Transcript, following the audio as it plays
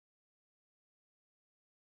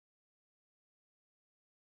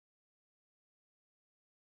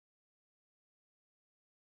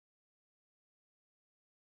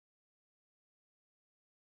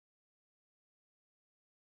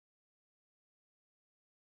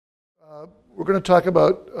We're going to talk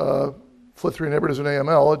about FLT3 inhibitors in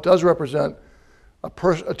AML. It does represent an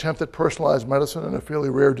attempt at personalized medicine in a fairly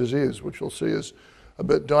rare disease, which you'll see is a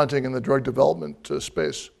bit daunting in the drug development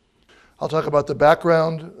space. I'll talk about the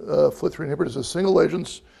background, FLT3 inhibitors as single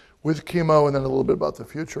agents with chemo, and then a little bit about the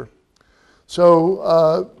future.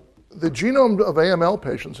 So the genome of AML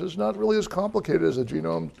patients is not really as complicated as the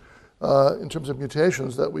genome in terms of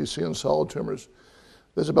mutations that we see in solid tumors.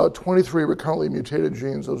 There's about 23 recurrently mutated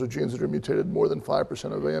genes. Those are genes that are mutated more than 5%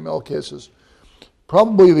 of AML cases.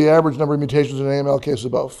 Probably the average number of mutations in AML cases is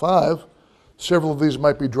about 5. Several of these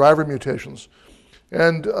might be driver mutations.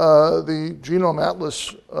 And the Genome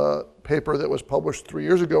Atlas paper that was published 3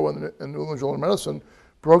 years ago in New England Journal of Medicine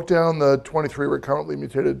broke down the 23 recurrently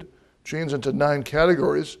mutated genes into 9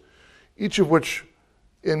 categories, each of which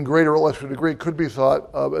in greater or lesser degree could be thought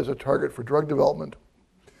of as a target for drug development.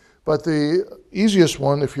 But the easiest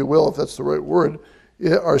one, if you will, if that's the right word,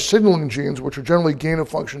 are signaling genes, which are generally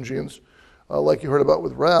gain-of-function genes, like you heard about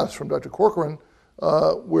with RAS from Dr. Corcoran,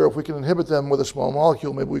 where if we can inhibit them with a small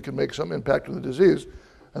molecule, maybe we can make some impact on the disease.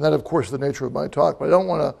 And that, of course, is the nature of my talk. But I don't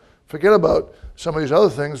want to forget about some of these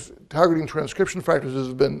other things. Targeting transcription factors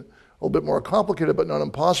has been a little bit more complicated, but not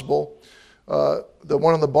impossible. The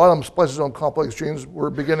one on the bottom, spliceosome complex genes,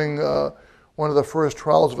 we're beginning one of the first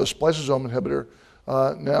trials of a spliceosome inhibitor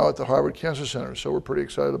now at the Harvard Cancer Center, so we're pretty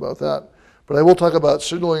excited about that. But I will talk about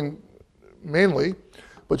signaling mainly,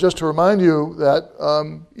 but just to remind you that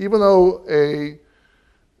even though a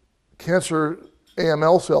cancer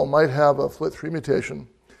AML cell might have a FLT3 mutation,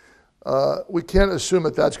 we can't assume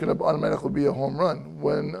that that's going to automatically be a home run.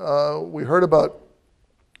 When we heard about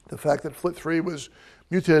the fact that FLT3 was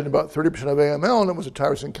mutated in about 30% of AML, and it was a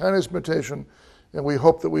tyrosine kinase mutation, and we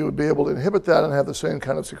hoped that we would be able to inhibit that and have the same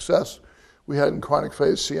kind of success we had in chronic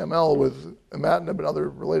phase CML with imatinib and other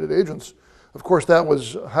related agents. Of course, that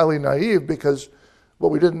was highly naive because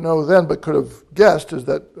what we didn't know then but could have guessed is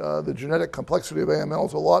that the genetic complexity of AML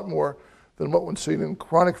is a lot more than what one's seen in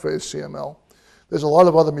chronic phase CML. There's a lot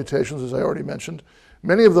of other mutations, as I already mentioned.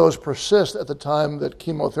 Many of those persist at the time that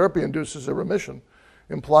chemotherapy induces a remission,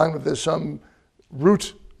 implying that there's some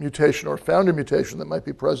root mutation or founder mutation that might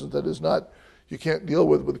be present that is not, you can't deal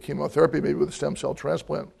with chemotherapy, maybe with a stem cell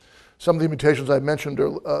transplant. Some of the mutations I mentioned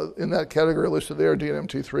are in that category listed there.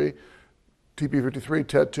 DNMT3, TP53,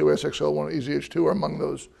 TET2, SXL1, EZH2 are among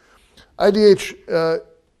those. IDH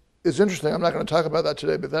is interesting. I'm not going to talk about that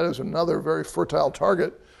today, but that is another very fertile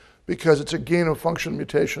target because it's a gain-of-function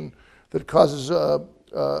mutation that causes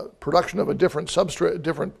production of a different substrate,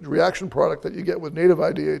 different reaction product that you get with native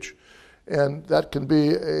IDH. And that can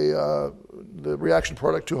be the reaction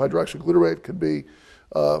product 2-hydroxyglutarate could be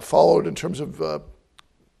followed in terms of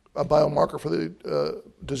a biomarker for the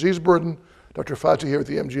disease burden. Dr. Fati here at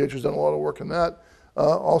the MGH has done a lot of work in that.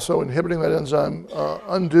 Also, inhibiting that enzyme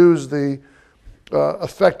undoes the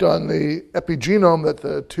effect on the epigenome that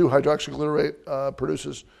the 2-hydroxyglutarate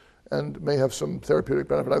produces and may have some therapeutic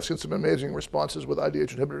benefit. I've seen some amazing responses with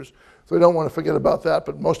IDH inhibitors, so I don't want to forget about that,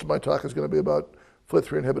 but most of my talk is going to be about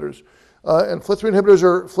FLT3 inhibitors. And FLT3 inhibitors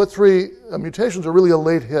FLT3 mutations are really a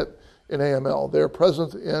late hit in AML. They're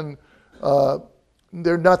present in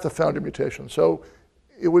they're not the founder mutation. So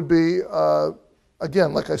it would be,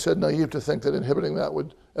 again, like I said, naive to think that inhibiting that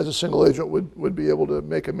would, as a single agent, would be able to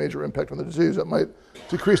make a major impact on the disease. It might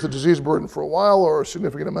decrease the disease burden for a while or a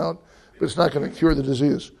significant amount, but it's not going to cure the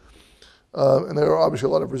disease. And there are obviously a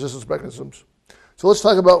lot of resistance mechanisms. So let's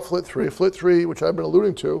talk about FLT3. FLT3, which I've been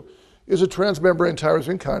alluding to, is a transmembrane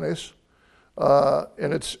tyrosine kinase,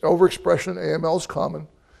 and its overexpression in AML is common.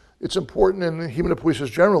 It's important in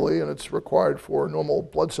hematopoiesis generally, and it's required for normal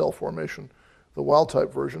blood cell formation, the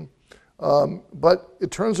wild-type version. But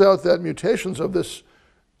it turns out that mutations of this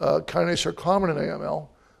kinase are common in AML.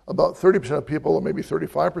 About 30% of people, or maybe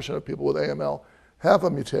 35% of people with AML have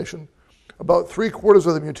a mutation. About 3/4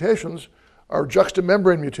 of the mutations are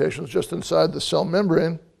juxtamembrane mutations just inside the cell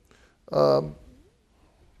membrane. There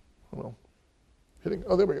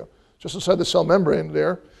we go. Just inside the cell membrane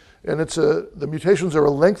there. And the mutations are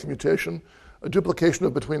a length mutation, a duplication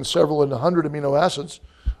of between several and 100 amino acids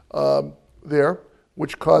there,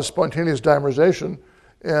 which cause spontaneous dimerization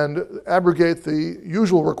and abrogate the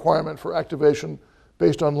usual requirement for activation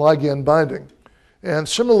based on ligand binding. And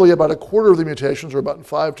similarly, about 1/4 of the mutations, or about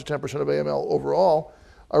 5 to 10% of AML overall,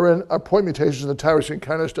 are point mutations in the tyrosine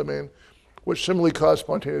kinase domain, which similarly cause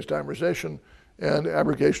spontaneous dimerization and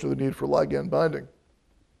abrogation of the need for ligand binding.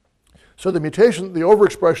 So the mutation, the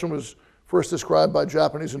overexpression was first described by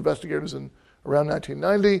Japanese investigators in around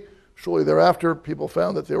 1990. Shortly thereafter, people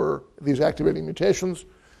found that there were these activating mutations.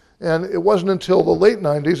 And it wasn't until the late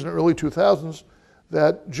 90s and early 2000s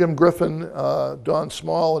that Jim Griffin, Don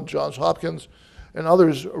Small, and Johns Hopkins, and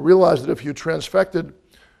others realized that if you transfected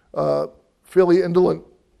fairly indolent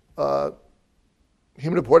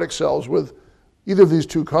hematopoietic cells with either of these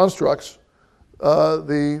two constructs,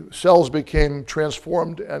 the cells became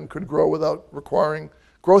transformed and could grow without requiring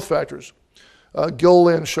growth factors.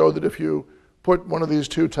 Gilland showed that if you put one of these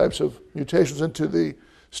two types of mutations into the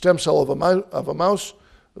stem cell of a mouse,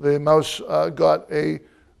 the mouse got a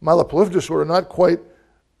myeloproliferative disorder, not quite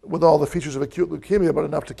with all the features of acute leukemia, but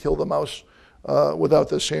enough to kill the mouse without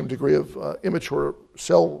the same degree of immature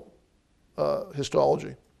cell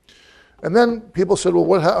histology. And then people said,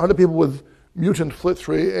 well, how do people with mutant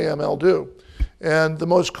FLT3 AML do? And the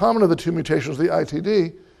most common of the two mutations, the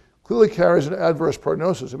ITD, clearly carries an adverse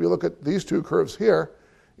prognosis. If you look at these two curves here,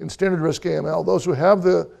 in standard risk AML, those who have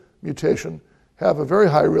the mutation have a very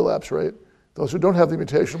high relapse rate. Those who don't have the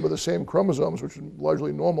mutation with the same chromosomes, which is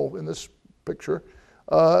largely normal in this picture,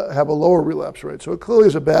 have a lower relapse rate. So it clearly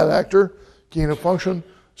is a bad actor, gain of function,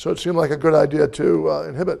 so it seemed like a good idea to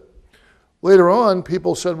inhibit. Later on,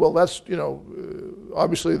 people said, well, that's,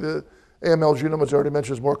 obviously the AML genome, as I already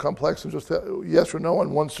mentioned, is more complex than just yes or no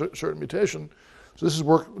on one certain mutation. So this is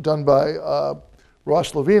work done by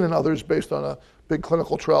Ross Levine and others based on a big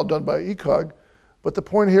clinical trial done by ECOG. But the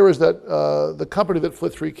point here is that the company that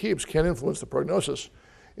FLT3 keeps can influence the prognosis.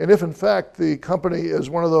 And if, in fact, the company is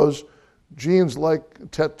one of those genes like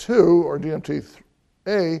TET2 or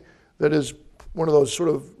DMT3A that is one of those sort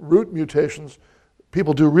of root mutations,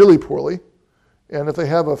 people do really poorly. And if they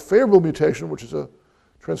have a favorable mutation, which is a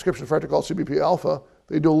transcription factor called CBP alpha,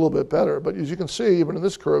 they do a little bit better. But as you can see, even in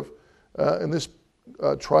this curve, in this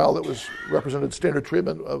trial that was represented standard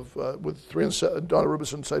treatment of with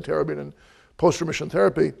daunorubicin, cytarabine, and post-remission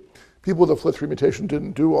therapy, people with a FLT3 mutation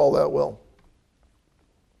didn't do all that well.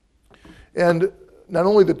 And not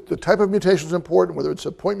only the type of mutation is important, whether it's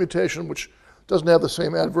a point mutation, which doesn't have the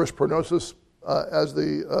same adverse prognosis as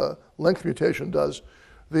the length mutation does,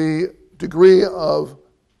 the degree of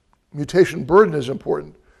mutation burden is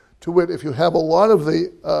important. To wit, if you have a lot of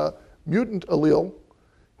the mutant allele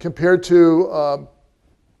compared to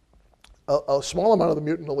a small amount of the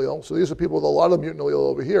mutant allele, so these are people with a lot of mutant allele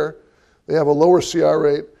over here, they have a lower CR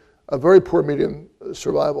rate, a very poor median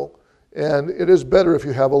survival, and it is better if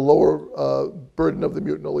you have a lower burden of the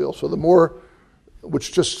mutant allele. So the more,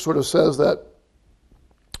 which just sort of says that,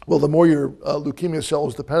 well, the more your leukemia cell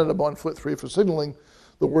is dependent upon FLT3 for signaling,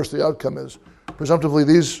 the worse the outcome is. Presumptively,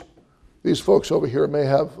 these folks over here may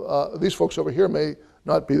have, these folks over here may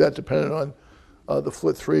not be that dependent on the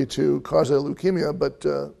FLT3 to cause their leukemia, but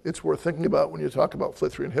it's worth thinking about when you talk about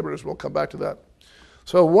FLT3 inhibitors. We'll come back to that.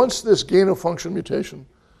 So once this gain-of-function mutation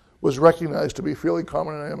was recognized to be fairly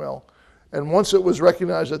common in AML, and once it was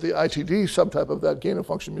recognized that the ITD subtype of that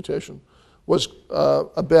gain-of-function mutation was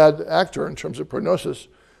a bad actor in terms of prognosis,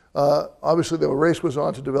 obviously the race was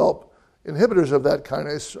on to develop inhibitors of that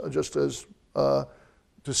kinase just as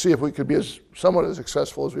to see if we could be somewhat as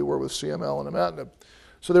successful as we were with CML and imatinib.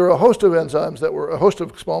 So there were a host of enzymes that were, a host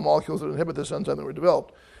of small molecules that inhibit this enzyme that were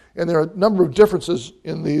developed. And there are a number of differences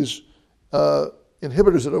in these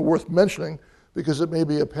inhibitors that are worth mentioning because it may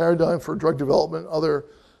be a paradigm for drug development, other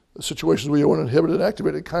situations where you want to inhibit an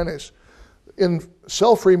activated kinase. In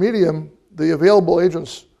cell-free medium, the available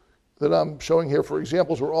agents that I'm showing here for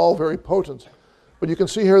examples were all very potent. But you can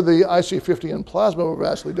see here the IC50 in plasma were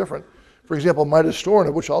vastly different. For example,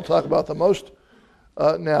 midostaurin, which I'll talk about the most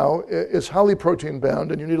now, is highly protein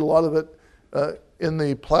bound, and you need a lot of it in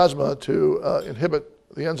the plasma to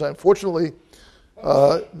inhibit the enzyme. Fortunately,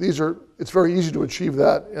 it's very easy to achieve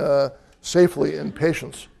that safely in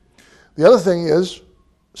patients. The other thing is,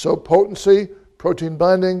 so potency, protein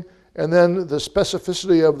binding, and then the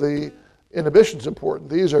specificity of the inhibition is important.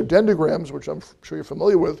 These are dendrograms, which I'm sure you're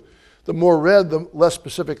familiar with. The more red, the less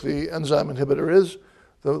specific the enzyme inhibitor is.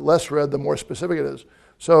 The less red, the more specific it is.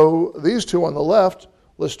 So these two on the left,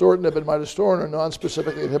 listortinib and midostaurin, are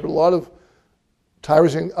non-specific. They inhibit a lot of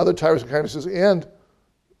other tyrosine kinases and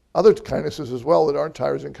other kinases as well that aren't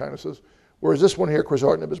tyrosine kinases, whereas this one here,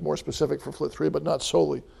 quizartinib, is more specific for FLT3, but not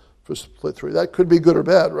solely for FLT3. That could be good or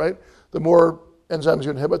bad, right? The more enzymes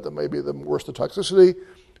you inhibit, maybe the worse the toxicity.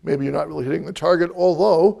 Maybe you're not really hitting the target,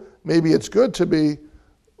 although maybe it's good to be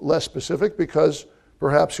less specific because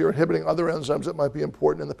perhaps you're inhibiting other enzymes that might be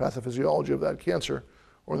important in the pathophysiology of that cancer,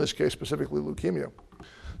 or in this case, specifically leukemia.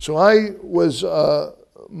 So I was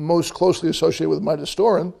most closely associated with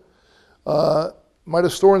midostaurin.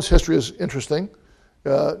 Midostaurin's history is interesting.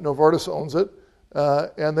 Novartis owns it,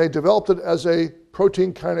 and they developed it as a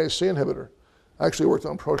protein kinase C inhibitor. I actually worked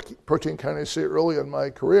on protein kinase C early in my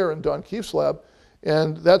career in Don Keefe's lab,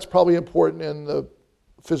 and that's probably important in the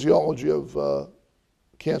physiology of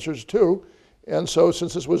cancers too. And so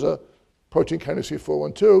since this was a protein kinase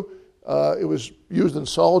C412, it was used in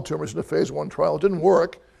solid tumors in a phase 1 trial. It didn't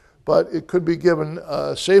work, but it could be given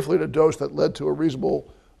safely at a dose that led to a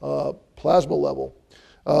reasonable plasma level.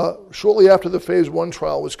 Shortly after the phase 1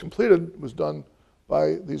 trial was completed, it was done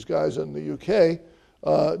by these guys in the UK,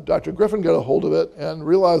 Dr. Griffin got a hold of it and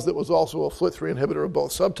realized it was also a FLT3 inhibitor of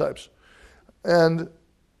both subtypes. And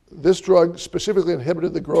this drug specifically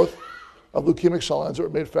inhibited the growth of leukemic cell lines that were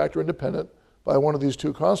made factor independent by one of these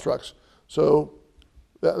two constructs. So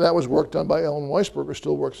that was work done by Ellen Weisberger,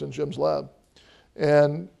 still works in Jim's lab.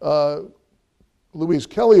 And Louise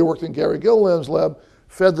Kelly, who worked in Gary Gilliland's lab,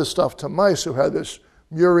 fed this stuff to mice who had this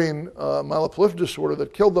murine myeloproliferative disorder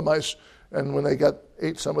that killed the mice, and when they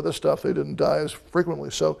ate some of this stuff, they didn't die as frequently.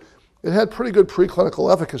 So it had pretty good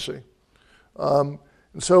preclinical efficacy. And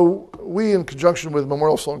so we, in conjunction with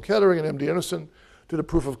Memorial Sloan Kettering and MD Anderson, did a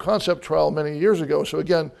proof of concept trial many years ago. So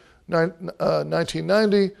again,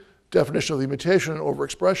 1990, definition of the mutation and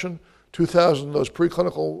overexpression, 2000, those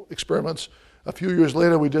preclinical experiments. A few years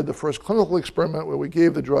later, we did the first clinical experiment where we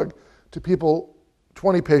gave the drug to people,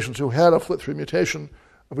 20 patients who had a FLT3 mutation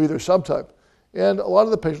of either subtype. And a lot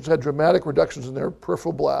of the patients had dramatic reductions in their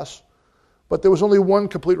peripheral blasts, but there was only one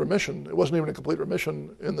complete remission. It wasn't even a complete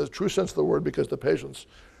remission in the true sense of the word because the patient's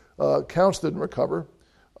counts didn't recover.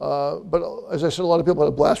 But as I said, a lot of people had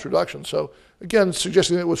a blast reduction. So again,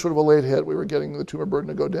 suggesting that it was sort of a late hit. We were getting the tumor burden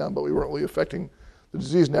to go down, but we weren't really affecting the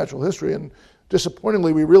disease natural history. And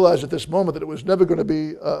disappointingly, we realized at this moment that it was never going to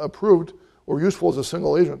be approved or useful as a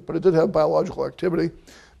single agent, but it did have biological activity,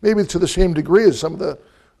 maybe to the same degree as some of the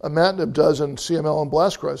imatinib does in CML and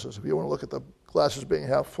blast crisis, if you want to look at the glasses being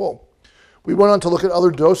half full. We went on to look at other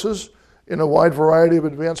doses in a wide variety of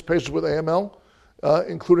advanced patients with AML,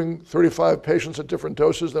 including 35 patients at different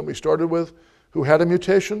doses than we started with who had a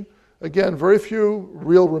mutation. Again, very few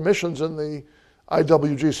real remissions in the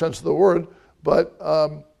IWG sense of the word, but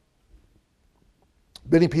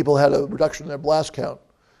many people had a reduction in their blast count.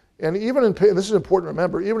 And even in, and this is important to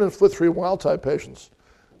remember, even in FLT3 wild-type patients,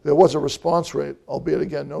 there was a response rate, albeit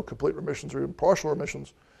again, no complete remissions or even partial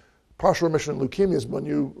remissions. Partial remission in leukemia is when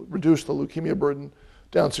you reduce the leukemia burden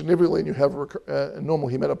down significantly and you have a normal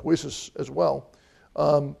hematopoiesis as well.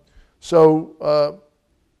 But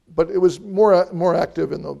it was more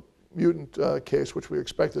active in the mutant case, which we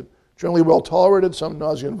expected. Generally well tolerated, some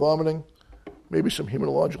nausea and vomiting, maybe some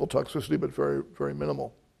hematological toxicity, but very, very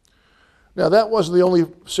minimal. Now, that wasn't the only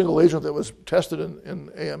single agent that was tested in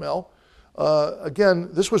AML. Again,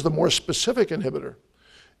 this was the more specific inhibitor.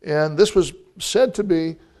 And this was said to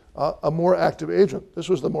be a more active agent. This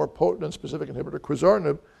was the more potent and specific inhibitor,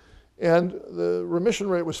 quizartinib. And the remission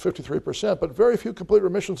rate was 53%, but very few complete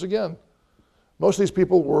remissions again. Most of these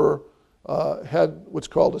people had what's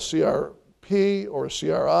called a CRP or a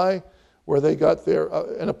CRI, where they got their,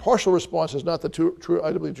 and a partial response is not the true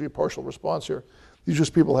IWG partial response here. These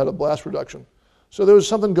just people had a blast reduction. So there was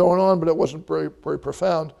something going on, but it wasn't very, very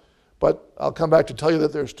profound. But I'll come back to tell you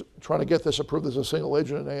that they're trying to get this approved as a single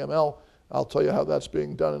agent in AML. I'll tell you how that's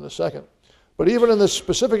being done in a second. But even in this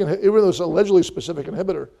specific, even this allegedly specific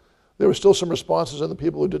inhibitor, there were still some responses in the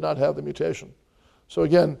people who did not have the mutation. So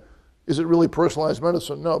again, is it really personalized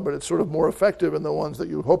medicine? No, but it's sort of more effective in the ones that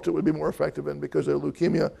you hoped it would be more effective in because their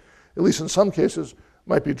leukemia, at least in some cases,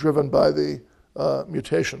 might be driven by the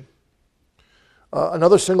mutation.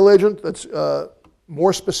 Another single agent that's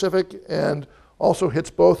more specific and also hits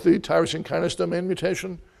both the tyrosine kinase domain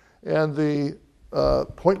mutation and the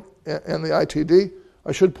and the ITD.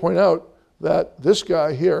 I should point out that this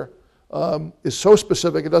guy here is so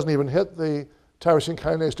specific it doesn't even hit the tyrosine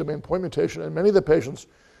kinase domain point mutation, and many of the patients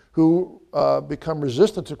who become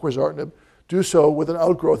resistant to quizartinib do so with an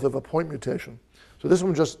outgrowth of a point mutation. So this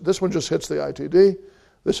one just hits the ITD.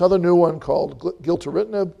 This other new one called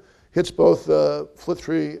gilteritinib hits both the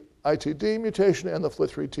FLT3 ITD mutation and the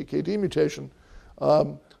FLT3 TKD mutation.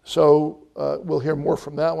 We'll hear more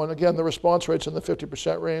from that one. Again, the response rate's in the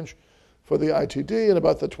 50% range for the ITD and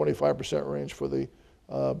about the 25% range for the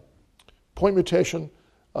point mutation.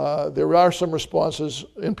 There are some responses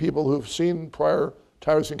in people who've seen prior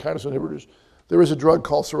tyrosine kinase inhibitors. There is a drug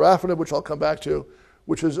called sorafenib, which I'll come back to,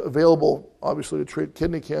 which is available, obviously, to treat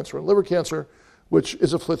kidney cancer and liver cancer, which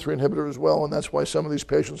is a FLT3 inhibitor as well, and that's why some of these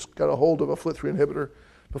patients got a hold of a FLT3 inhibitor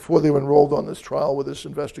before they were enrolled on this trial with this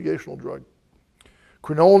investigational drug.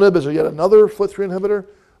 Crenolinib is yet another FLT3 inhibitor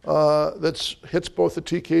that hits both the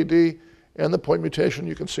TKD and the point mutation.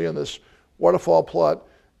 You can see in this waterfall plot,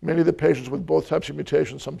 many of the patients with both types of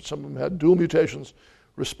mutations, some of them had dual mutations,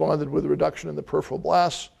 responded with a reduction in the peripheral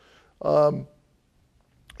blasts.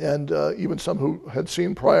 And even some who had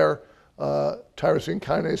seen prior tyrosine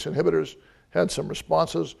kinase inhibitors had some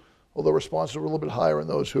responses, although responses were a little bit higher in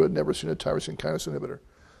those who had never seen a tyrosine kinase inhibitor.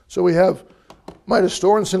 So we have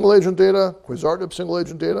midostaurin single-agent data, quizartinib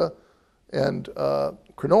single-agent data, and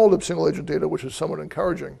crenolinib single-agent data, which is somewhat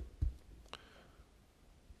encouraging.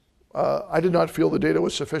 I did not feel the data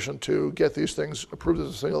was sufficient to get these things approved as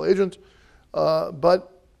a single agent,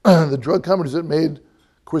 but the drug companies that made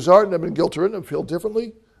quizartinib and gilteritinib feel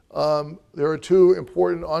differently. There are two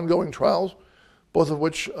important ongoing trials, both of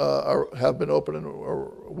which have been open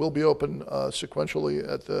or will be open sequentially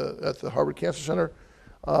at the Harvard Cancer Center.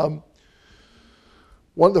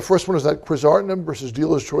 The first one is that quizartinib versus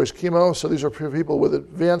dealer's choice chemo. So these are people with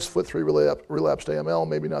advanced FLT3 relapsed AML,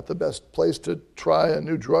 maybe not the best place to try a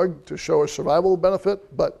new drug to show a survival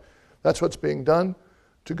benefit, but that's what's being done.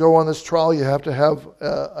 To go on this trial, you have to have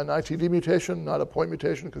an ITD mutation, not a point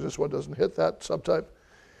mutation, because this one doesn't hit that subtype.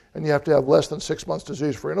 And you have to have less than 6 months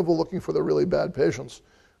disease-free interval, looking for the really bad patients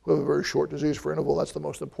who have a very short disease-free interval. That's the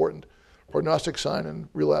most important prognostic sign in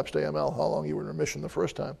relapsed AML, how long you were in remission the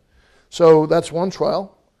first time. So that's one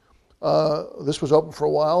trial. This was open for a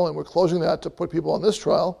while, and we're closing that to put people on this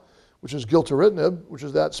trial, which is gilteritinib, which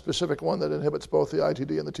is that specific one that inhibits both the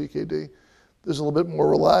ITD and the TKD. This is a little bit more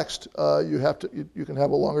relaxed. You can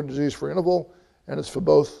have a longer disease-free interval, and it's for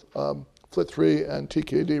both FLT3 and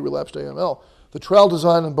TKD relapsed AML. The trial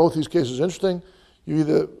design in both these cases is interesting. You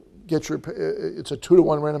either get it's a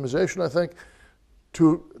 2-to-1 randomization, I think.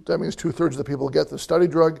 That means 2/3 of the people get the study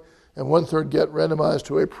drug, and 1/3 get randomized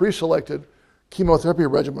to a pre-selected chemotherapy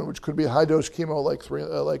regimen, which could be high-dose chemo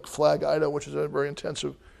like FLAG-IDA, which is a very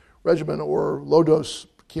intensive regimen, or low-dose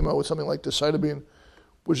chemo with something like decitabine,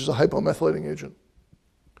 which is a hypomethylating agent.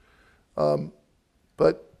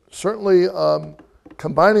 But certainly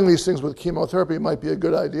combining these things with chemotherapy might be a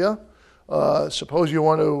good idea. Suppose you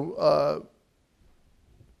want to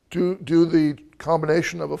do the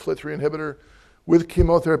combination of a FLT3 inhibitor with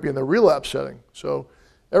chemotherapy in the relapse setting. So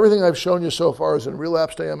everything I've shown you so far is in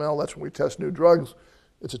relapsed AML. That's when we test new drugs.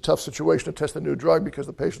 It's a tough situation to test a new drug because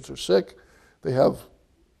the patients are sick. They have,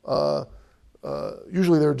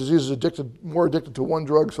 usually their disease is more addicted to one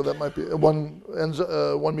drug, so that might be one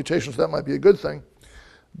mutation, so that might be a good thing.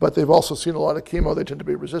 But they've also seen a lot of chemo. They tend to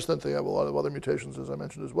be resistant. They have a lot of other mutations, as I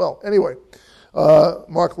mentioned as well. Anyway,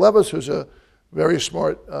 Mark Levis, who's a very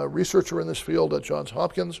smart researcher in this field at Johns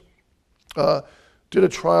Hopkins, did a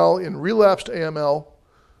trial in relapsed AML,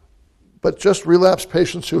 but just relapsed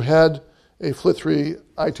patients who had a FLT3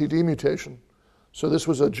 ITD mutation. So this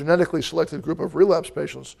was a genetically selected group of relapsed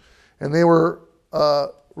patients, and they were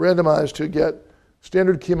randomized to get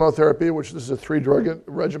standard chemotherapy, which this is a 3-drug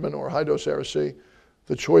regimen, or high-dose Ara-C.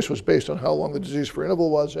 The choice was based on how long the disease-free interval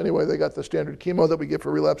was. Anyway, they got the standard chemo that we give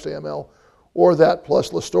for relapsed AML, or that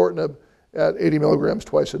plus lustortinib at 80 milligrams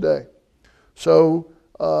twice a day. So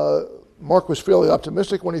Mark was fairly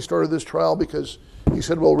optimistic when he started this trial because he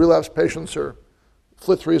said, well, relapsed patients are,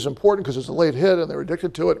 FLT3 is important because it's a late hit and they're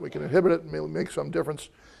addicted to it. We can inhibit it and maybe make some difference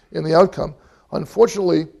in the outcome.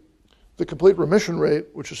 Unfortunately, the complete remission rate,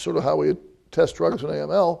 which is sort of how we test drugs in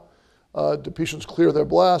AML, patients clear their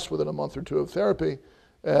blasts within a month or two of therapy,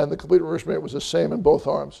 and the complete remission rate was the same in both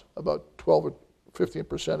arms, about 12 or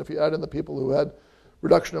 15%. If you add in the people who had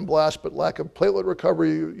reduction in blasts but lack of platelet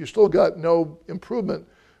recovery, you still got no improvement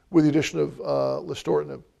with the addition of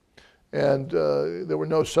lustortinib. And there were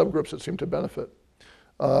no subgroups that seemed to benefit.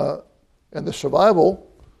 And the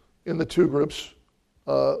survival in the two groups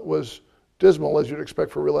was dismal, as you'd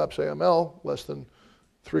expect for relapse AML, less than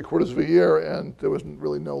 3/4 of a year, and there was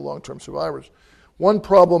really no long-term survivors. One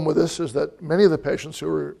problem with this is that many of the patients who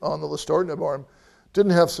were on the lustortinib arm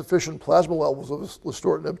didn't have sufficient plasma levels of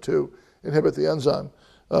lustortinib to inhibit the enzyme.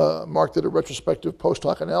 Mark did a retrospective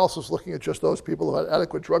post-hoc analysis looking at just those people who had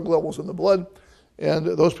adequate drug levels in the blood, and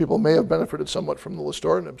those people may have benefited somewhat from the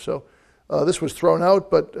lustortinib. So this was thrown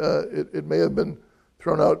out, but it may have been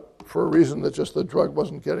thrown out for a reason that just the drug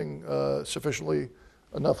wasn't getting sufficiently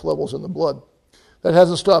enough levels in the blood. That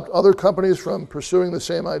hasn't stopped other companies from pursuing the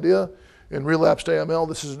same idea in relapsed AML.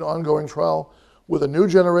 This is an ongoing trial with a new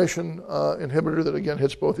generation inhibitor that again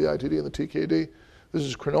hits both the ITD and the TKD. This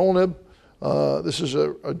is crenolinib. This is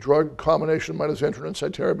a drug combination, mitoxantrone and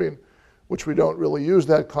cytarabine, which we don't really use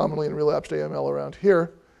that commonly in relapsed AML around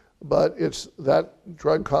here, but it's that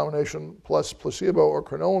drug combination plus placebo or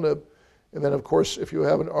crenolinib. And then, of course, if you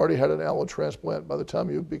haven't already had an allotransplant by the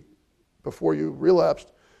time before you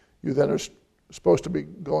relapsed, you then are supposed to be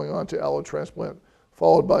going on to allotransplant,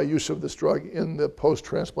 followed by use of this drug in the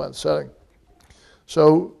post-transplant setting.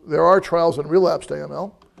 So there are trials in relapsed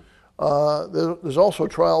AML. There's also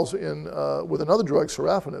trials with another drug,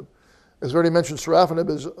 sorafenib. As I already mentioned, sorafenib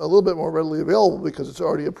is a little bit more readily available because it's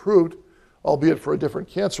already approved, albeit for a different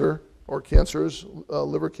cancer or cancers,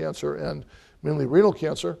 liver cancer and mainly renal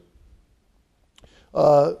cancer.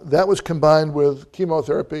 That was combined with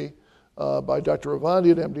chemotherapy by Dr.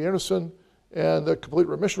 Ravandi at MD Anderson, and the complete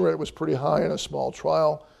remission rate was pretty high in a small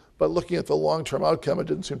trial. But looking at the long-term outcome, it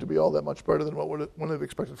didn't seem to be all that much better than what one would have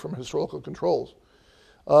expected from historical controls.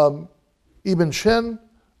 Eben Chen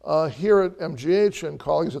here at MGH and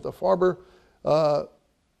colleagues at the Farber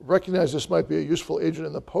recognized this might be a useful agent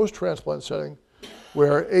in the post-transplant setting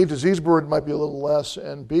where A, disease burden might be a little less,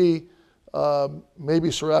 and B, maybe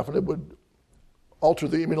sorafenib would alter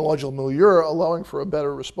the immunological milieu, allowing for a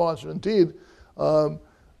better response. And indeed,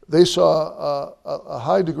 they saw a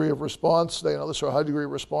high degree of response. They saw a high degree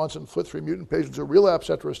of response in FLT3 mutant patients who relapsed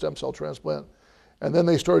after a stem cell transplant. And then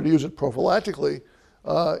they started to use it prophylactically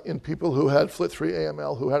in people who had FLT3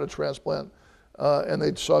 AML who had a transplant, and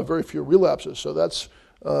they saw very few relapses. So that's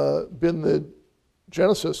been the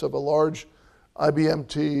genesis of a large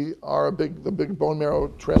IBMT, the big bone marrow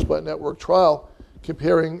transplant network trial,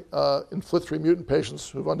 comparing in FLT3 mutant patients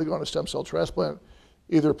who've undergone a stem cell transplant,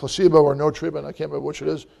 either placebo or no treatment, I can't remember which it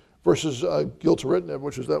is, versus gilteritinib,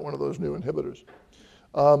 which is one of those new inhibitors.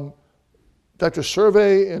 Dr.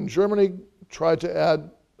 Survey in Germany tried to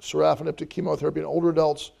add sorafenib to chemotherapy in older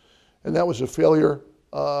adults, and that was a failure.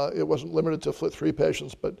 It wasn't limited to FLT3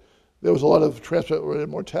 patients, but there was a lot of transplant-related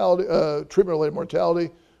mortality, treatment-related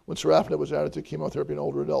mortality when sorafenib was added to chemotherapy in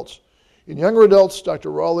older adults. In younger adults, Dr.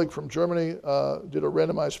 Rawlig from Germany did a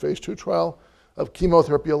randomized phase 2 trial of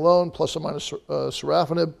chemotherapy alone plus or minus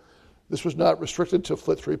sorafenib. This was not restricted to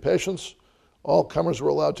FLT3 patients. All comers were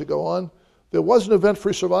allowed to go on. There was an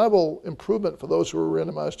event-free survival improvement for those who were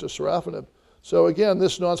randomized to sorafenib. So again,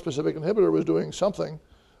 this non-specific inhibitor was doing something.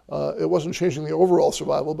 It wasn't changing the overall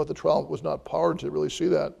survival, but the trial was not powered to really see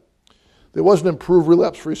that. There was an improved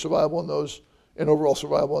relapse-free survival in those, and overall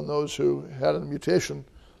survival in those who had a mutation.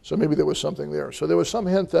 So maybe there was something there. So there was some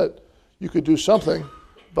hint that you could do something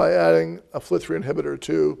by adding a FLT3 inhibitor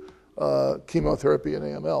to chemotherapy in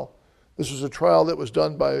AML. This was a trial that was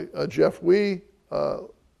done by Jeff Wee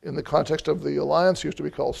in the context of the Alliance, used to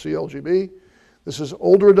be called CALGB. This is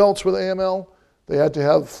older adults with AML. They had to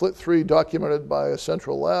have FLT3 documented by a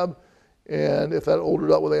central lab, and if that older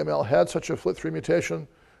adult with AML had such a FLT3 mutation,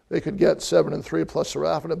 they could get 7 and 3 plus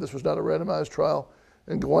sorafenib. This was not a randomized trial,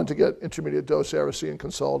 and go on to get intermediate dose Ara-C in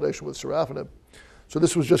consolidation with sorafenib. So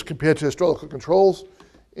this was just compared to historical controls,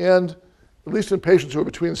 and at least in patients who were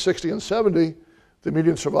between 60 and 70, the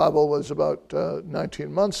median survival was about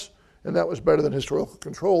 19 months, and that was better than historical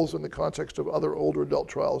controls in the context of other older adult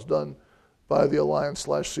trials done by the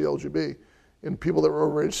Alliance/CLGB. In people that were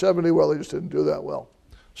over age 70, well, they just didn't do that well.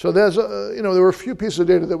 So there's, there were a few pieces of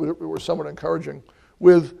data that were somewhat encouraging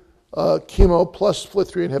with chemo plus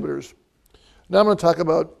FLT3 inhibitors. Now I'm going to talk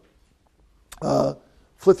about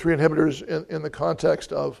FLT3 inhibitors in the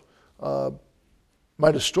context of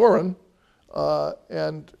midostaurin,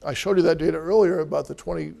 and I showed you that data earlier about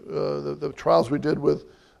the trials we did with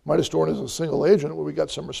midostaurin as a single agent, where we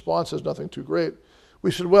got some responses, nothing too great. We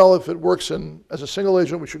said, well, if it works as a single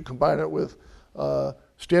agent, we should combine it with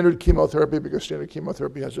standard chemotherapy, because standard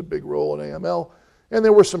chemotherapy has a big role in AML. And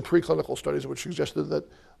there were some preclinical studies which suggested that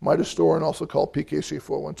midostaurin, also called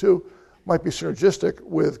PKC412, might be synergistic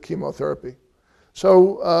with chemotherapy.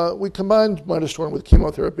 So we combined midostaurin with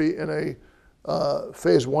chemotherapy in a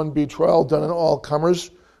phase 1b trial done in all comers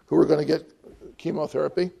who were going to get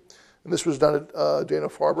chemotherapy. And this was done at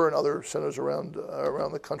Dana-Farber and other centers around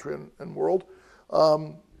the country and world.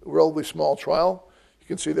 Relatively small trial. You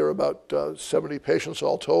can see there are about 70 patients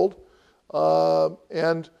all told.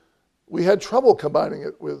 And we had trouble combining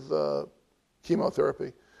it with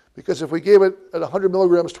chemotherapy, because if we gave it at 100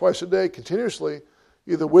 milligrams twice a day continuously,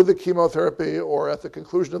 either with the chemotherapy or at the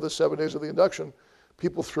conclusion of the 7 days of the induction,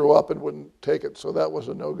 people threw up and wouldn't take it. So that was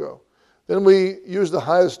a no-go. Then we used the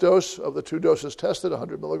highest dose of the 2 doses tested,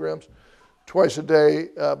 100 milligrams, twice a day,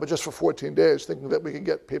 but just for 14 days, thinking that we could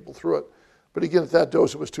get people through it. But again, at that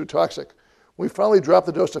dose, it was too toxic. We finally dropped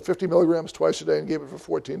the dose to 50 milligrams twice a day and gave it for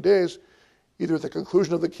 14 days, either at the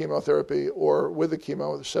conclusion of the chemotherapy or with the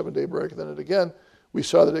chemo with a 7-day break. And then again, we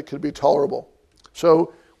saw that it could be tolerable.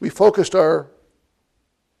 So we focused our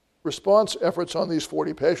response efforts on these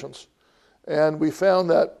 40 patients. And we found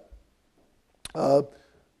that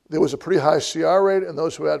there was a pretty high CR rate in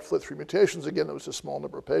those who had FLT3 mutations. Again, it was a small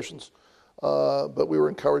number of patients, but we were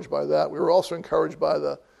encouraged by that. We were also encouraged by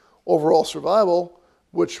the overall survival,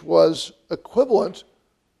 which was equivalent.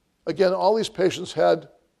 Again, all these patients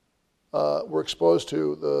were exposed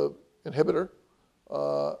to the inhibitor,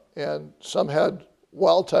 and some had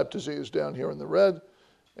wild-type disease down here in the red,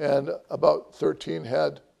 and about 13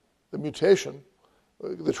 had the mutation.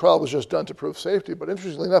 The trial was just done to prove safety, but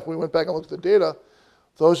interestingly enough, when we went back and looked at the data,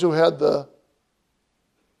 those who had the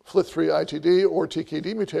FLT3 ITD or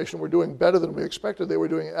TKD mutation were doing better than we expected. They were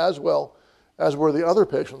doing as well as were the other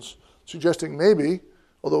patients, suggesting maybe,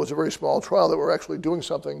 although it was a very small trial, that we're actually doing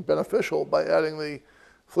something beneficial by adding the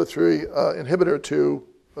FLT3 inhibitor to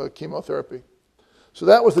chemotherapy. So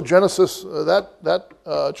that was the genesis.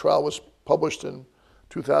 That trial was published in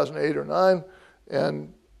 2008 or 9,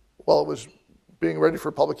 and while it was being ready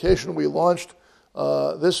for publication, we launched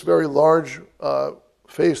this very large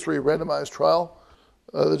phase 3 randomized trial.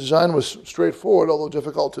 The design was straightforward, although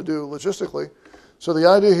difficult to do logistically. So the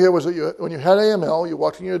idea here was that when you had AML, you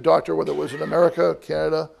walked in your doctor, whether it was in America,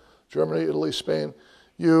 Canada, Germany, Italy, Spain,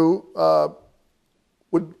 you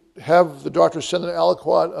would have the doctor send an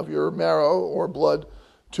aliquot of your marrow or blood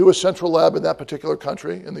to a central lab in that particular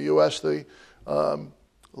country. In the US, the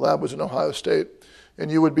lab was in Ohio State.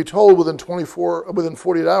 And you would be told within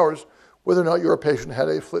 48 hours whether or not your patient had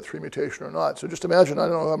a FLT3 mutation or not. So just imagine, I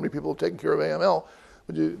don't know how many people have taken care of AML,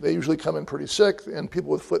 but they usually come in pretty sick, and people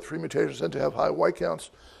with FLT3 mutations tend to have high white counts.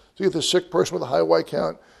 So you get this sick person with a high white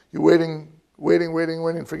count, you're waiting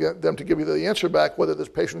for them to give you the answer back whether this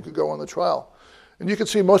patient could go on the trial. And you can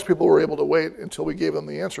see most people were able to wait until we gave them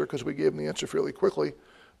the answer, because we gave them the answer fairly quickly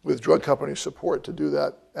with drug company support to do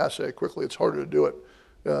that assay quickly. It's harder to do it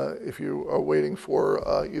if you are waiting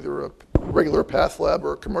for either a regular path lab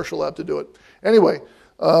or a commercial lab to do it. Anyway,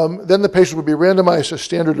 then the patient would be randomized to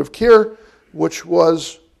standard of care, which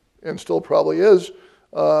was, and still probably is,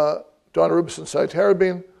 daunorubicin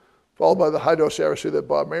cytarabine, followed by the high-dose Ara-C that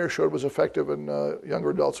Bob Mayer showed was effective in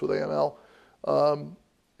younger adults with AML,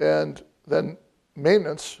 and then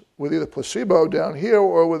maintenance with either placebo down here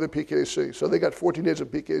or with a PKC. So they got 14 days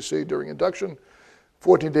of PKC during induction,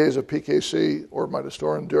 14 days of PKC or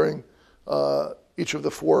midostaurin during each of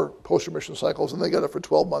the 4 post-remission cycles, and they got it for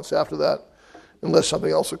 12 months after that, unless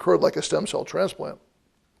something else occurred, like a stem cell transplant.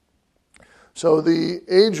 So the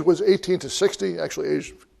age was 18 to 60, actually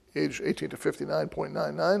age 18 to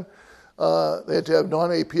 59.99. They had to have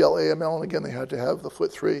non-APL AML, and again, they had to have the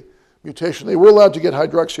FLT3 mutation. They were allowed to get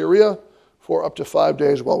hydroxyurea for up to 5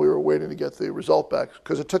 days while we were waiting to get the result back,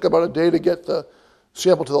 because it took about a day to get the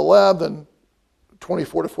sample to the lab, then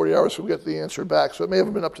 24 to 40 hours to get the answer back. So it may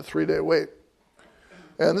have been up to 3-day wait.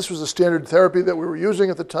 And this was the standard therapy that we were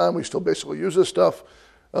using at the time. We still basically use this stuff.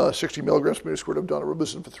 60 milligrams per meter squared of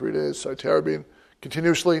daunorubicin for 3 days, cytarabine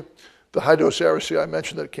continuously. The high-dose Ara-C I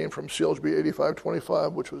mentioned that came from CALGB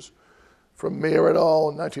 8525, which was from Mayer et al.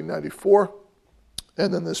 In 1994.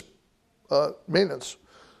 And then this maintenance.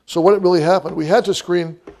 So what really happened, we had to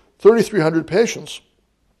screen 3,300 patients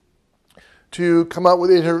to come out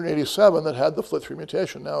with 887 that had the FLT3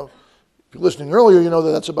 mutation. Now, if you're listening earlier, you know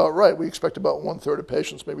that that's about right. We expect about 1/3 of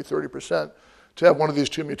patients, maybe 30%, to have one of these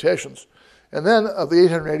 2 mutations. And then of the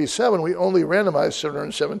 887, we only randomized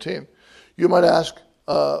 717. You might ask,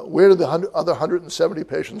 where did the other 170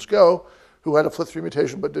 patients go who had a FLT3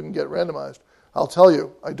 mutation but didn't get randomized? I'll tell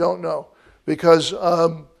you, I don't know, because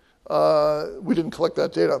we didn't collect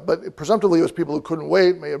that data. But presumptively, it was people who couldn't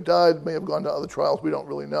wait, may have died, may have gone to other trials. We don't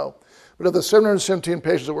really know. But of the 717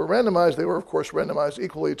 patients that were randomized, they were, of course, randomized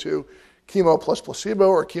equally to chemo plus placebo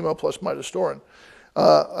or chemo plus midostaurin.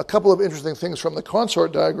 A couple of interesting things from the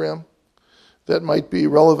consort diagram that might be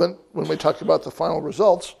relevant when we talk about the final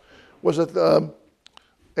results was that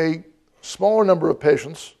a smaller number of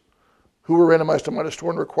patients who were randomized to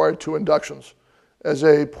midostaurin required 2 inductions as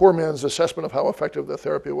a poor man's assessment of how effective the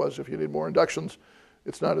therapy was. If you need more inductions,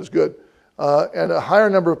 it's not as good. And a higher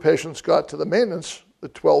number of patients got to the maintenance, the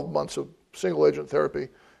 12 months of single-agent therapy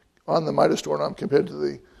on the midostaurin arm compared to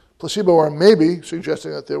the placebo arm, maybe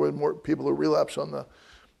suggesting that there were more people who relapsed on the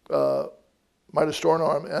midostaurin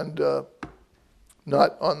arm and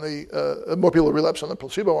not on the, more people who relapsed on the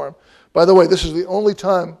placebo arm. By the way, this is the only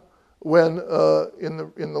time when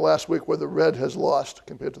in the last week where the red has lost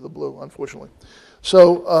compared to the blue, unfortunately.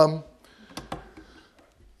 So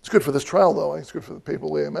it's good for this trial, though. It's good for the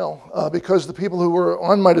people with AML because the people who were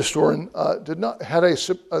on midostaurin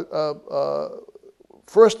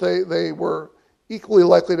first they were equally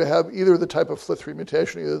likely to have either the type of FLT3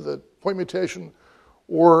 mutation, either the point mutation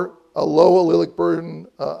or a low allelic burden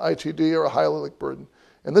ITD or a high allelic burden.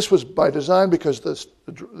 And this was by design because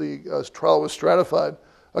the trial was stratified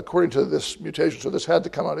according to this mutation, so this had to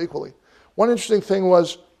come out equally. One interesting thing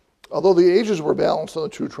was, although the ages were balanced on the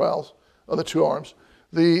 2 trials, on the 2 arms,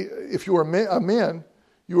 if you were a man,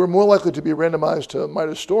 you were more likely to be randomized to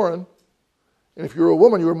midostaurin And if you were a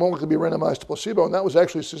woman, you were more likely to be randomized to placebo, and that was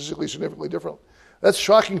actually statistically significantly different. That's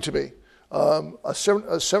shocking to me. I should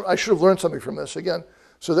have learned something from this. Again,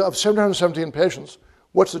 so of 717 patients,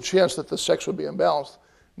 what's the chance that the sex would be imbalanced?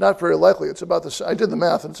 Not very likely. It's about the. I did the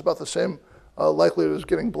math, and it's about the same likelihood as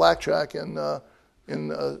getting blackjack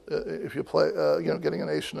if you play, getting an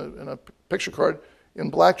ace in a picture card in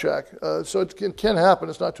blackjack. So it can happen.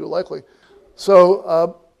 It's not too likely.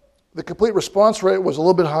 So the complete response rate was a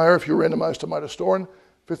little bit higher if you were randomized to midostaurin,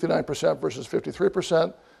 59% versus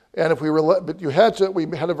 53%. And if we were, but we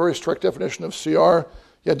had a very strict definition of CR.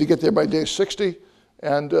 You had to get there by day 60.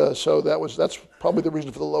 And so that's probably the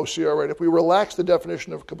reason for the low CR rate. If we relaxed the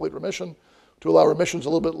definition of complete remission to allow remissions a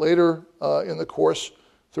little bit later in the course,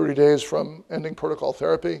 30 days from ending protocol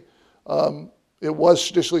therapy, it was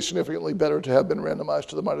statistically significantly better to have been randomized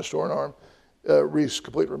to the midostaurin arm, reached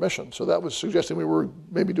complete remission. So that was suggesting we were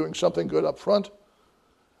maybe doing something good up front.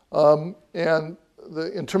 And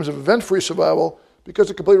in terms of event-free survival, because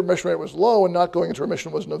the complete remission rate was low and not going into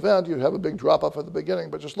remission was an event, you'd have a big drop-off at the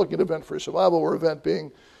beginning. But just looking at event-free survival, or event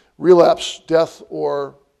being relapse, death,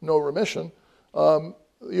 or no remission,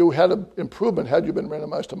 you had an improvement had you been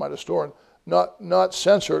randomized to midostaurin, not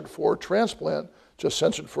censored for transplant, just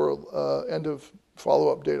censored for end of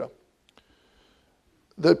follow-up data.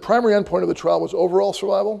 The primary endpoint of the trial was overall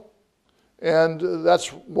survival, and that's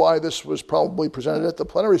why this was probably presented at the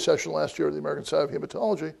plenary session last year of the American Society of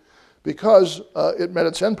Hematology, because it met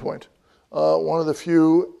its endpoint. One of the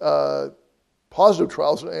few positive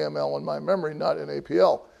trials in AML in my memory, not in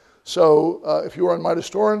APL. So if you were on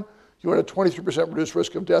midostaurin, you had a 23% reduced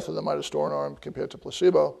risk of death in the midostaurin arm compared to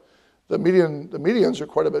placebo. The medians are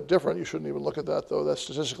quite a bit different. You shouldn't even look at that, though. That's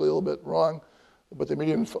statistically a little bit wrong, but the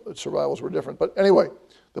median survivals were different. But anyway,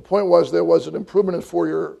 the point was there was an improvement in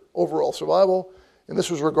 4-year overall survival, and this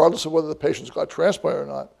was regardless of whether the patients got transplanted or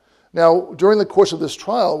not. Now, during the course of this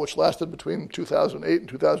trial, which lasted between 2008 and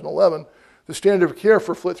 2011, the standard of care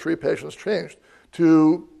for FLT3 patients changed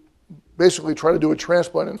to basically try to do a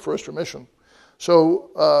transplant in first remission.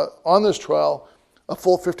 So on this trial, a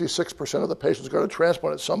full 56% of the patients got a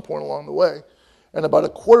transplant at some point along the way, and about a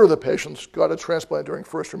quarter of the patients got a transplant during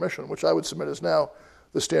first remission, which I would submit is now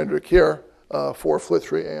the standard of care for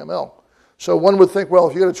FLT3 AML. So one would think, well,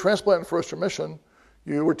 if you get a transplant in first remission,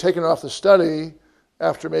 you were taken off the study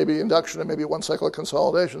after maybe induction and maybe one cycle of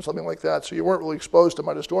consolidation, something like that. So you weren't really exposed to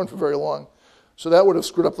midostaurin for very long. So that would have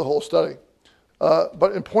screwed up the whole study.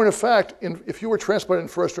 But in point of fact, if you were transplanted in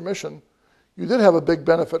first remission, you did have a big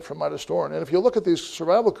benefit from midostaurin. And if you look at these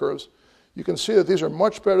survival curves, you can see that these are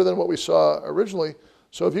much better than what we saw originally.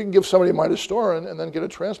 So if you can give somebody midostaurin and then get a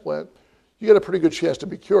transplant, you get a pretty good chance to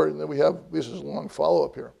be cured. And then we have this is a long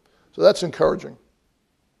follow-up here. So that's encouraging.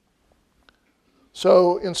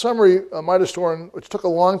 So in summary, midostaurin, which took a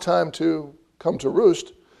long time to come to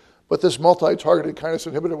roost, but this multi-targeted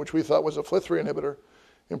kinase inhibitor, which we thought was a FLT3 inhibitor,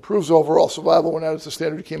 improves overall survival when added to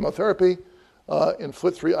standard chemotherapy in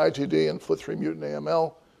FLT3 ITD and FLT3 mutant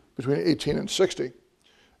AML between 18 and 60.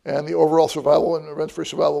 And the overall survival and event-free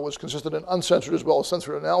survival was consistent in uncensored as well as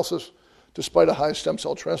censored analysis, despite a high stem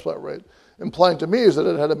cell transplant rate, implying to me is that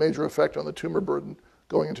it had a major effect on the tumor burden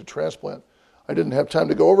going into transplant. I didn't have time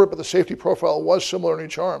to go over it, but the safety profile was similar in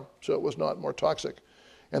each arm, so it was not more toxic.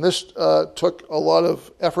 And this took a lot of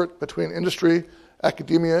effort between industry,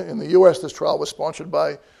 academia. In the U.S., this trial was sponsored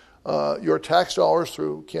by your tax dollars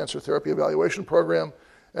through Cancer Therapy Evaluation Program,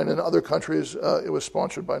 and in other countries, it was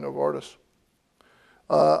sponsored by Novartis.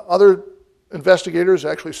 Other investigators,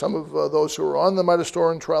 actually some of those who were on the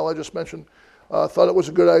midostaurin trial I just mentioned, thought it was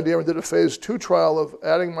a good idea and did a phase 2 trial of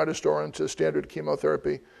adding midostaurin to standard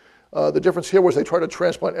chemotherapy. The difference here was they tried to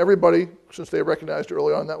transplant everybody, since they recognized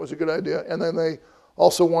early on that was a good idea, and then they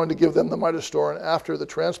also wanted to give them the midostaurin after the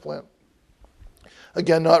transplant.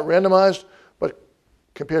 Again, not randomized, but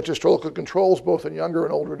compared to historical controls, both in younger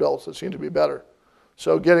and older adults, it seemed to be better.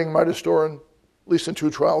 So getting midostaurin, at least in 2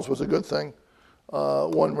 trials, was a good thing.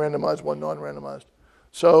 One randomized, one non-randomized.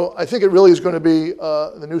 So I think it really is going to be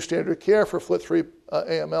the new standard of care for FLT3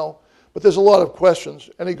 AML, but there's a lot of questions.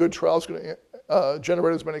 Any good trial is going to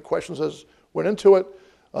generate as many questions as went into it.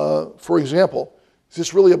 For example, is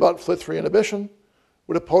this really about FLT3 inhibition?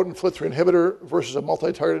 Would a potent FLT3 inhibitor versus a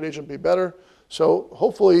multi-targeted agent be better? So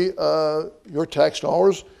hopefully your tax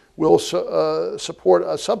dollars will support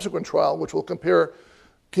a subsequent trial which will compare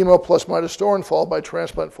chemo plus midostaurin followed by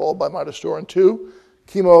transplant followed by midostaurin 2,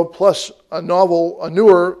 chemo plus a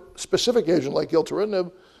newer specific agent like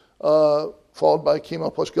gilteritinib followed by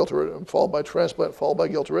chemo plus gilteritinib followed by transplant followed by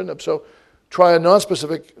gilteritinib. So try a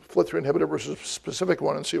non-specific FLT3 inhibitor versus a specific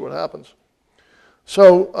one and see what happens.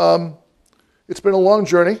 So it's been a long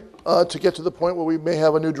journey. to get to the point where we may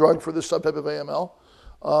have a new drug for this subtype of AML.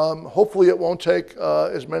 Hopefully it won't take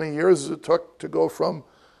as many years as it took to go from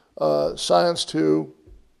science to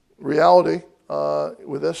reality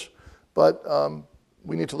with this, but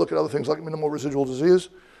we need to look at other things like minimal residual disease.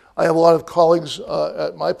 I have a lot of colleagues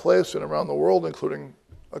at my place and around the world, including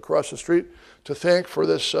across the street, to thank for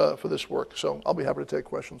this work. So I'll be happy to take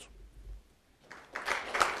questions.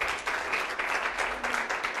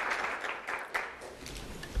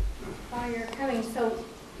 While you're coming, so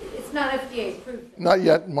it's not FDA approved? Not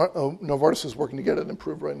yet. Novartis is working to get it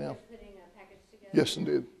approved right now. Putting a package together? Yes,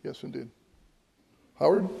 indeed. Yes, indeed.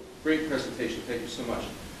 Howard? Great presentation. Thank you so much.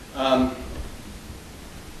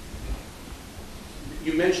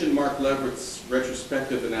 You mentioned Mark Leverett's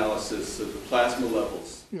retrospective analysis of the plasma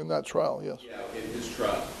levels. In that trial, yes. Yeah, in his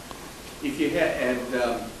trial. If you had,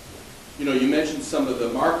 and you mentioned some of the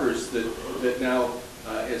markers that now,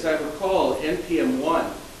 as I recall,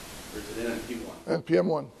 NPM1, or is it NPM1?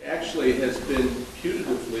 NPM1 actually has been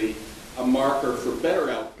putatively a marker for better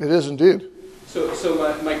outcomes. It is indeed. So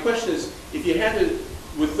my question is, if you had to,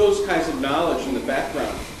 with those kinds of knowledge in the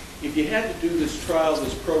background, if you had to do this trial,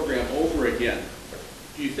 this program over again,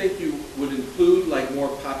 do you think you would include like more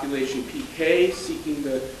population PK, seeking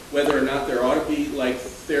whether or not there ought to be like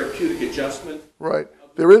therapeutic adjustment? Right.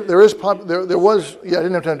 There was. Yeah, I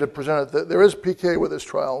didn't have time to present it. There is PK with this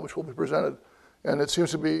trial, which will be presented, and it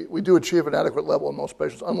seems to be we do achieve an adequate level in most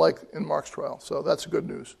patients, unlike in Mark's trial. So that's good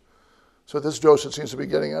news. So at this dose, it seems to be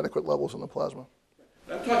getting adequate levels in the plasma.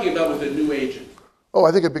 I'm talking about with a new agent. Oh,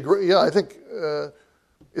 I think it'd be great. Yeah, I think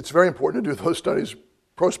it's very important to do those studies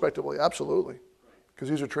prospectively. Absolutely. Because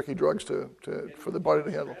these are tricky drugs for the body to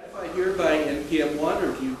handle. RATIFY here by NPM1,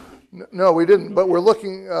 or do you? No, we didn't. But we're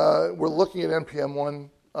looking at NPM1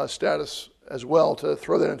 status as well to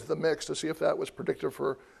throw that into the mix to see if that was predictive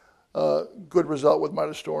for good result with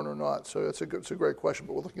midostaurin or not. So it's a great question,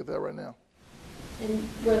 but we're looking at that right now. And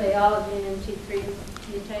were they all GNMT3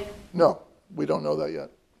 mutated? No, we don't know that yet.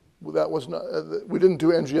 That was not. We didn't do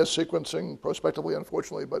NGS sequencing prospectively,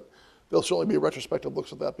 unfortunately, but there'll certainly be retrospective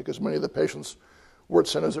looks at that because many of the patients were at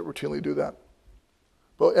centers that routinely do that.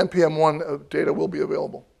 But NPM1 data will be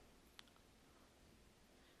available.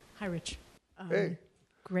 Hi, Rich. Hey.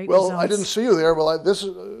 Great well, results. I didn't see you there.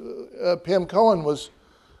 Well, Pam Cohen was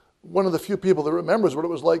one of the few people that remembers what it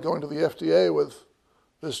was like going to the FDA with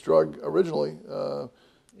this drug originally.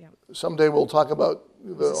 Someday we'll talk about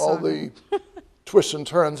all the twists and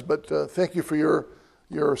turns, but thank you for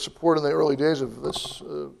your support in the early days of this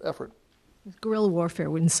effort. Guerrilla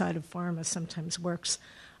warfare inside of pharma sometimes works.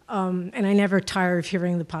 And I never tire of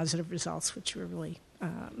hearing the positive results, which were really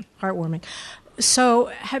heartwarming. So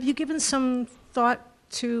have you given some thought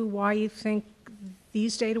to why you think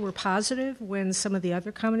these data were positive when some of the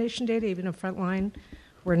other combination data, even in frontline,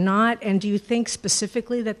 were not? And do you think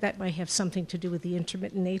specifically that might have something to do with the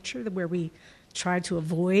intermittent nature, where we tried to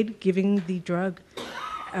avoid giving the drug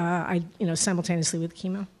simultaneously with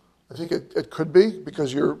chemo? I think it could be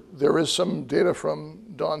because there is some data from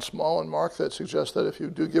Don Small and Mark that suggests that if you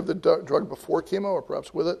do give the drug before chemo or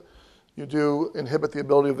perhaps with it, you do inhibit the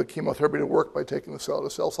ability of the chemotherapy to work by taking the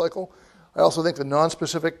cell-to-cell cycle. I also think the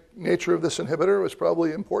nonspecific nature of this inhibitor is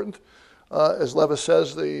probably important. As Levis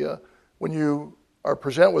says, when you are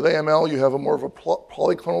present with AML, you have more of a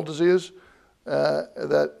polyclonal disease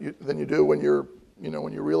than you do when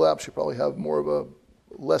when you relapse. You probably have more of a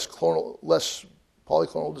less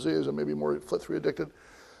polyclonal disease and maybe more FLT3 addicted.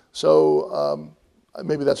 So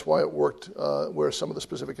maybe that's why it worked where some of the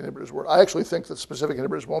specific inhibitors work. I actually think that specific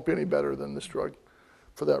inhibitors won't be any better than this drug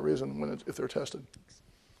for that reason if they're tested.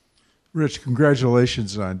 Rich,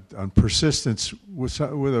 congratulations on persistence with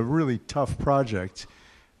a really tough project,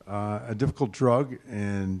 a difficult drug,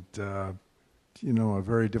 and a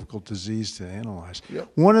very difficult disease to analyze.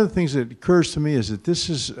 Yep. One of the things that occurs to me is that this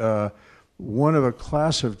is one of a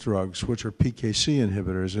class of drugs which are PKC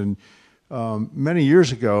inhibitors, and many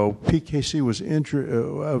years ago, PKC was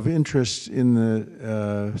of interest in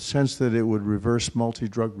the sense that it would reverse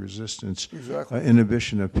multi-drug resistance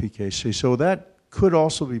inhibition of PKC. So that could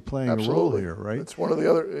also be playing a role here, right? It's one of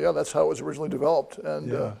the other. That's how it was originally developed,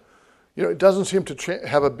 and it doesn't seem to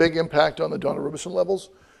have a big impact on the daunorubicin levels,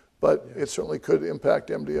 but it certainly could impact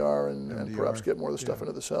MDR and perhaps get more of the stuff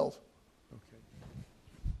into the cells.